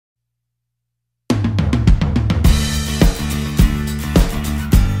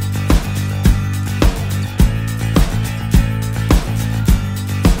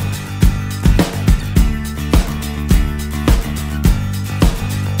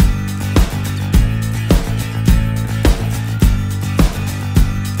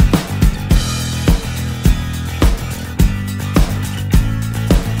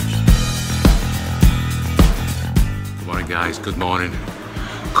good morning.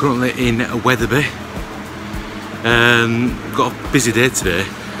 Currently in Wetherby. Got a busy day today.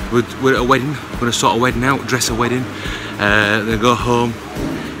 We're at a wedding. We're going to sort a wedding out, dress a wedding, then go home.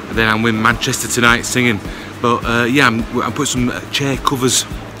 And then I'm in Manchester tonight singing. But yeah, I put some chair covers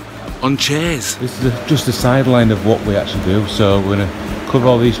on chairs. This is just a sideline of what we actually do. So we're going to cover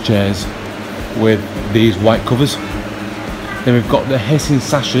all these chairs with these white covers. Then we've got the hissing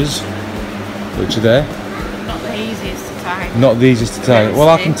sashes, which are there. Not the easiest to tie. Not the easiest to tie. Well,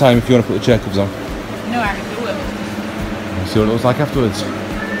 I can tie them if you want to put the chair covers on. No, I can do it. See what it looks like afterwards.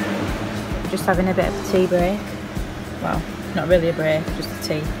 Just having a bit of a tea break. Well, not really a break, just a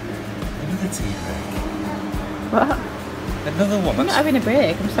tea. Another tea break. What? Another one. I'm not having a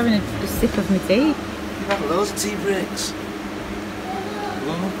break, I'm just having a sip of my tea. You've had loads of tea breaks.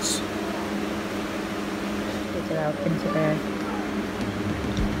 Loads. Get it out into there.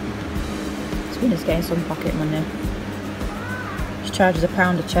 Spinner's getting some pocket money. She charges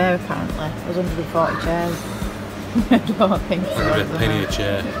 £1 a chair apparently. There's 140 chairs. I don't think so. Give her a penny a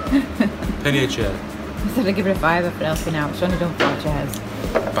chair. Penny a chair. Instead of giving her £5 for helping out, she's only done 4 chairs.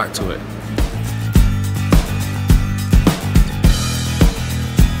 Back to it.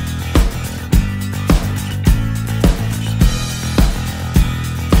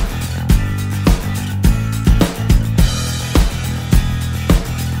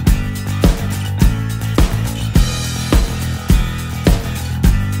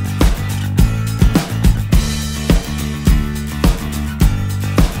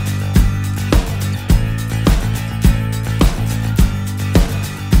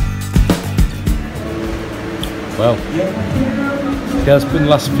 Well, yeah, let's put the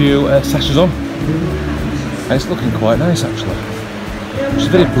last few sashes on, and it's looking quite nice actually. It's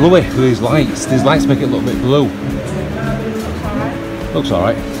very bluey with these lights. These lights make it look a bit blue. Looks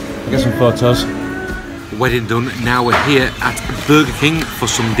alright. I'll get some photos. Wedding done. Now we're here at Burger King for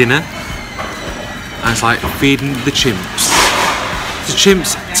some dinner, and it's like feeding the chimps. It's a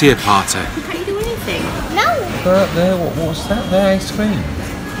chimps tea party. Can't you do anything? No! Right there, what's that there? Ice cream?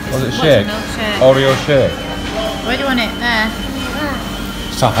 Was it a shake? Milkshake. Oreo shake? Where do you want it? There.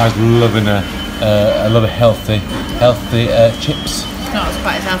 Sapphire's loving a lot of healthy chips. It's not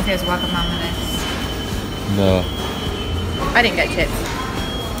quite as healthy as Wagamama this. No. I didn't get chips.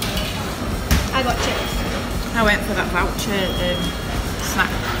 I got chips. I went for that voucher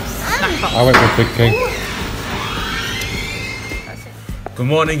snack box. I went for Big King. Good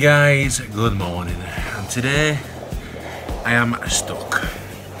morning guys, good morning. And today I am stuck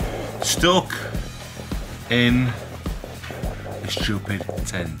in a stupid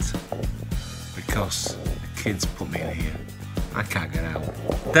tent because the kids put me in here. I can't get out.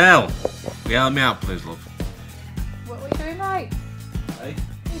 Del, will you help me out please, love? What are you doing, mate? Hey?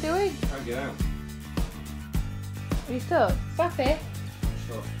 What are you doing? Can't get out. Are you stuck? Sappy?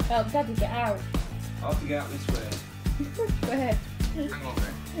 Sure. Help Daddy get out. I'll have to get out this way. Where? Hang on,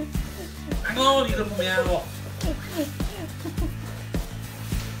 mate. Hang on, you're gonna put me out.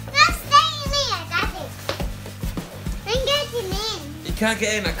 You can't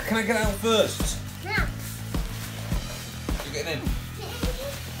get in. Can I get out first? No. You're getting in.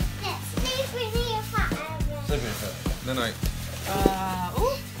 Sleep in here forever. Sleep in first. Then I.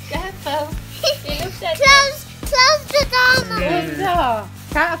 Oh, careful. You looked at Close the door, Mum. Close the door.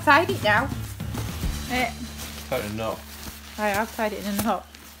 Can't have tied it now. Tighten a knot. I've tied it in a knot.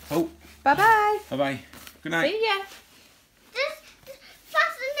 Oh. Bye bye. Bye bye. Good night. See ya. Just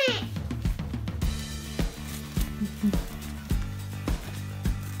fasten it.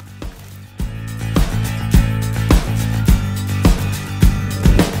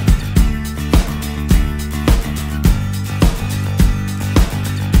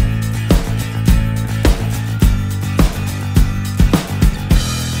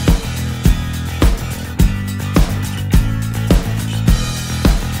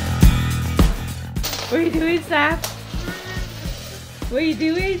 What are you doing, Sam? What are you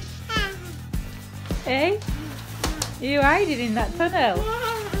doing? Hey? Are you hiding in that tunnel?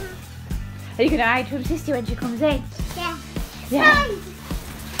 Are you going to hide from Sister when she comes in? Yeah. Yeah.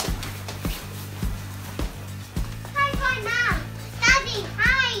 Hide right now. Daddy,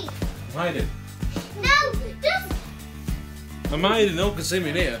 hide. I'm hiding. No, just... I'm hiding. No one can see me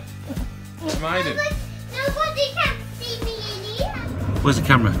in here. I'm hiding. Nobody can see me in here. Where's the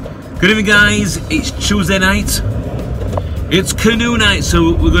camera? Good evening guys, it's Tuesday night. It's canoe night,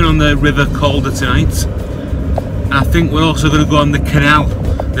 so we're going on the River Calder tonight. I think we're also going to go on the canal,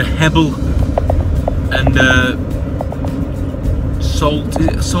 the Hebble and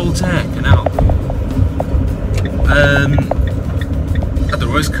Saltaire Canal. I don't know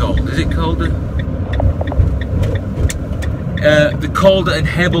what it's called. Is it called the Calder and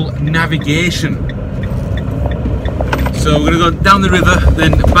Hebble navigation. So we're going to go down the river,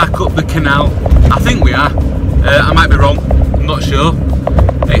 then back up the canal. I think we are. I might be wrong. I'm not sure.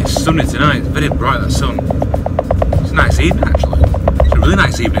 It's sunny tonight. It's very bright, that sun. It's a nice evening, actually. It's a really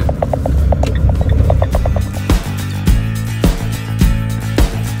nice evening.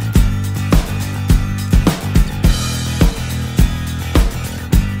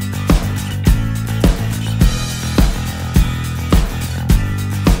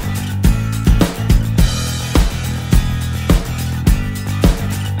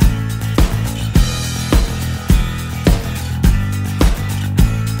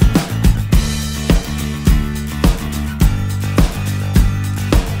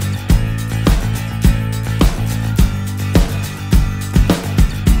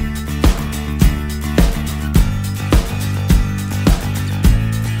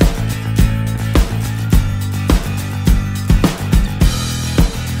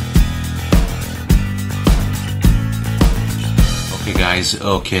 Guys,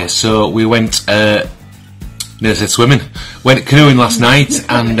 okay, so we went nearly said swimming, went canoeing last night,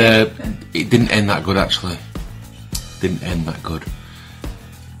 and it didn't end that good actually. Didn't end that good.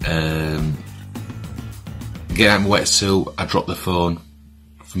 Getting out of my wetsuit, I dropped the phone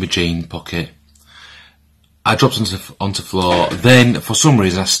from my jean pocket. I dropped onto the floor, then for some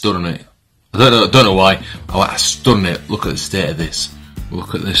reason I stood on it. I don't know why. I stood on it. Look at the state of this.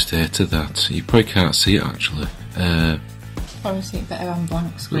 Look at the state of that. You probably can't see it actually. Probably see it better on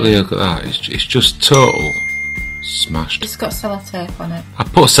blank screen. Look at that, it's just total smashed. It's got sellotape on it. I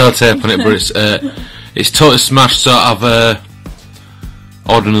put sellotape on it, but it's totally smashed, so I've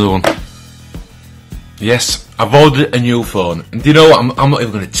ordered another one. Yes, I've ordered a new phone. And do you know what, I'm not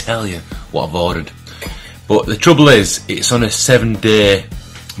even going to tell you what I've ordered. But the trouble is, it's on a 7-day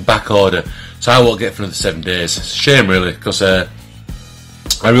back order, so I won't get it for another 7 days. It's a shame really, because I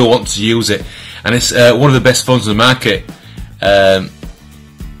really want to use it. And it's one of the best phones in the market. I'm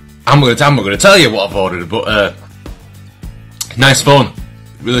not going to tell you what I've ordered, but nice phone,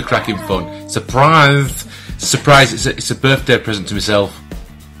 really cracking phone. Surprise! It's a birthday present to myself.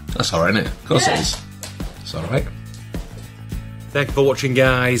 That's alright, isn't it? Of course it is. It's alright. Thank you for watching,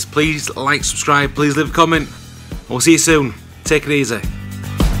 guys. Please like, subscribe, please leave a comment. We'll see you soon. Take it easy.